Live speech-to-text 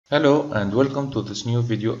Hello and welcome to this new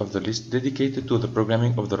video of the list dedicated to the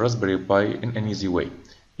programming of the Raspberry Pi in an easy way.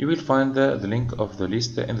 You will find the link of the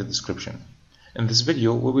list in the description. In this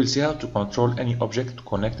video, we will see how to control any object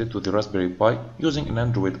connected to the Raspberry Pi using an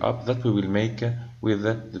Android app that we will make with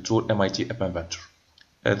the tool MIT App Inventor.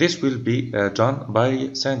 This will be done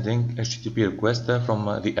by sending HTTP request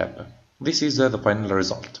from the app. This is the final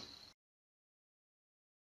result.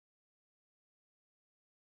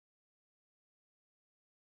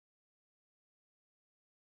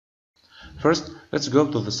 First, let's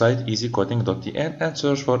go to the site easycoding.tn and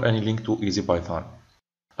search for any link to EasyPython.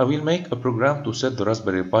 I will make a program to set the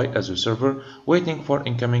Raspberry Pi as a server waiting for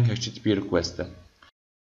incoming HTTP request.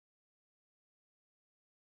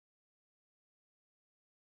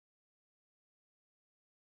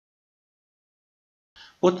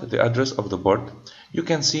 Put the address of the board. You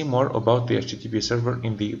can see more about the HTTP server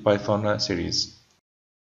in the Python series.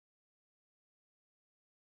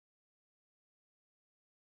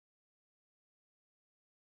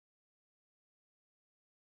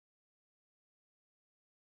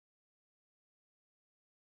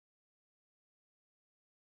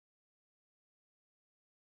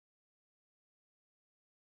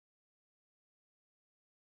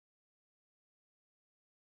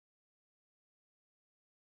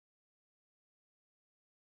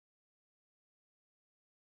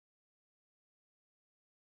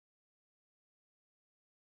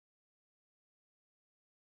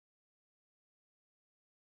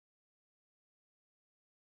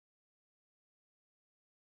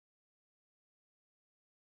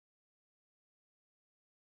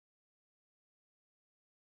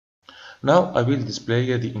 Now I will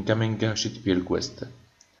display the incoming HTTP request.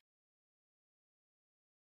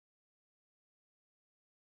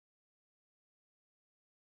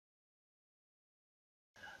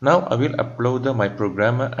 Now I will upload my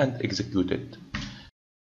program and execute it.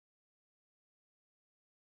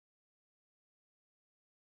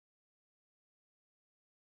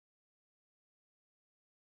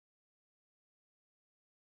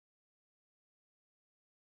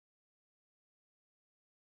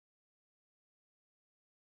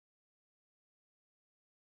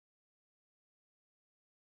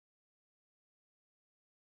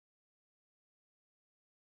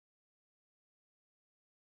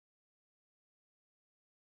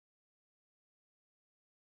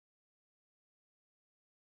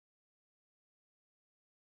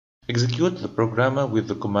 Execute the program with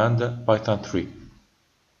the command python3.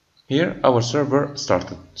 Here our server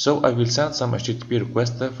started, so I will send some HTTP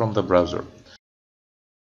request from the browser.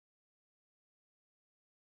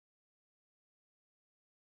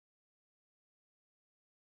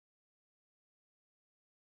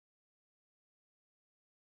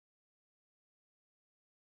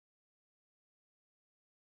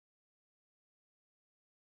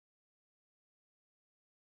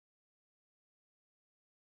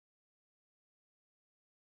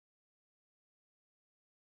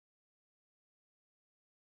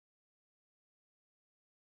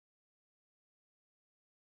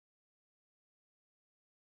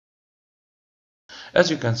 As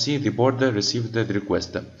you can see, the board received the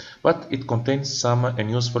request, but it contains some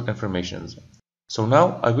unuseful information. So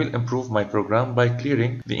now I will improve my program by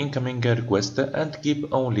clearing the incoming request and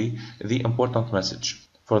keep only the important message.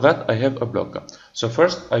 For that I have a block. So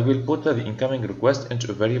first I will put the incoming request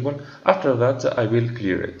into a variable. After that I will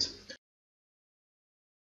clear it.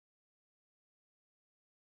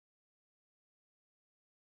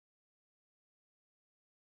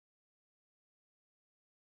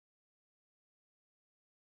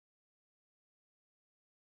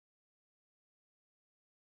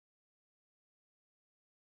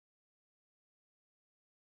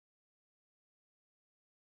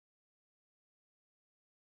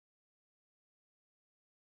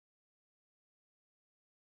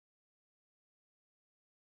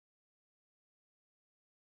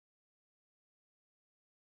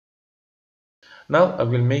 Now I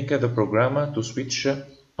will make the program to switch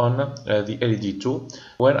on the LED2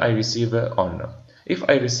 when I receive on. If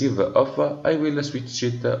I receive off, I will switch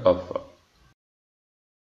it off.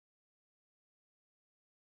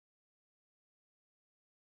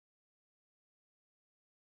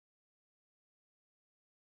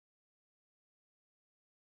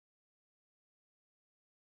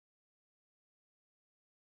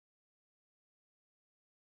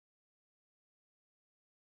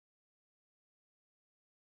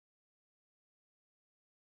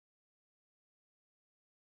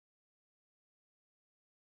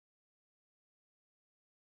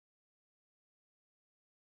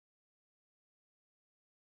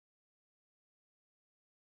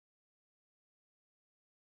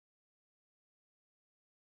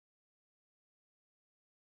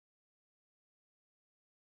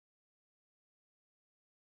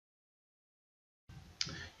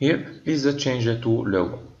 Here, please change to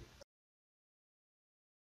low.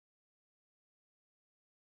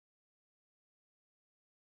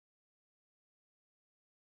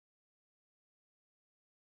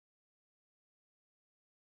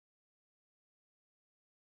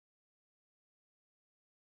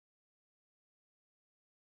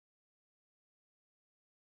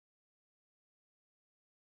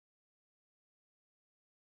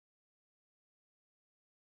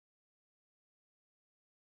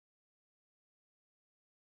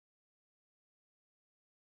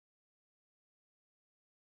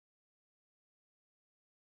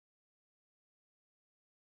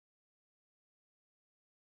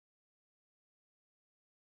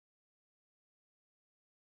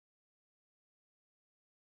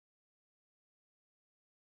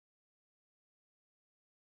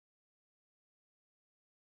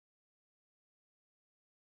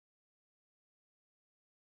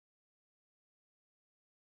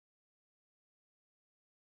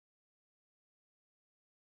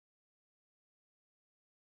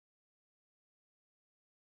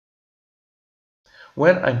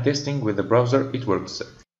 When I'm testing with the browser, it works.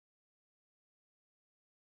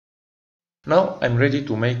 Now I'm ready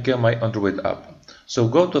to make my Android app. So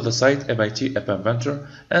go to the site MIT App Inventor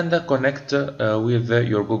and connect with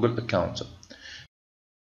your Google account.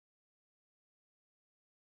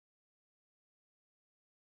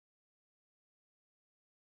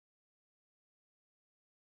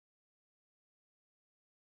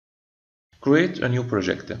 Create a new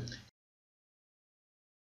project.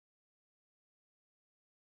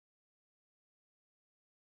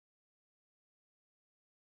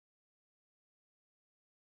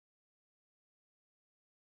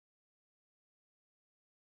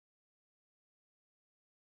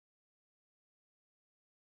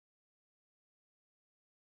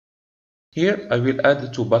 Here I will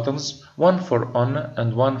add two buttons, one for on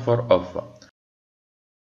and one for off.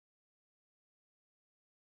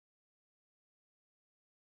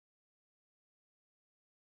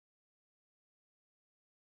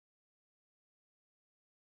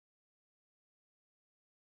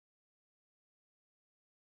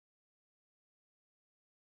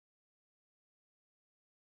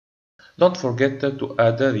 Don't forget to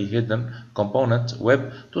add the hidden component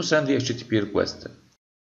web to send the HTTP request.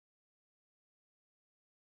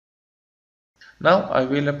 Now I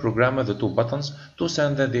will program the two buttons to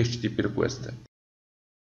send the HTTP request.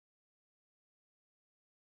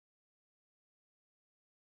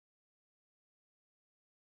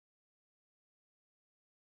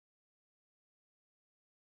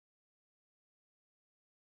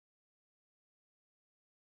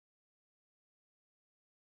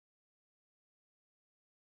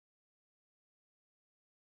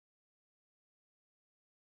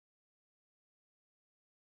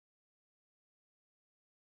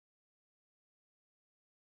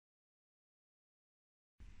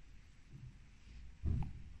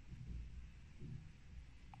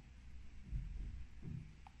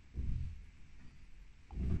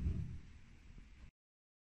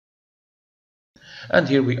 And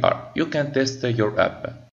here we are. You can test your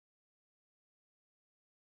app.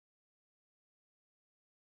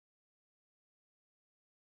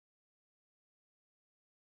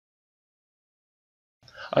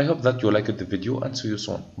 I hope that you liked the video and see you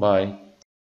soon. Bye.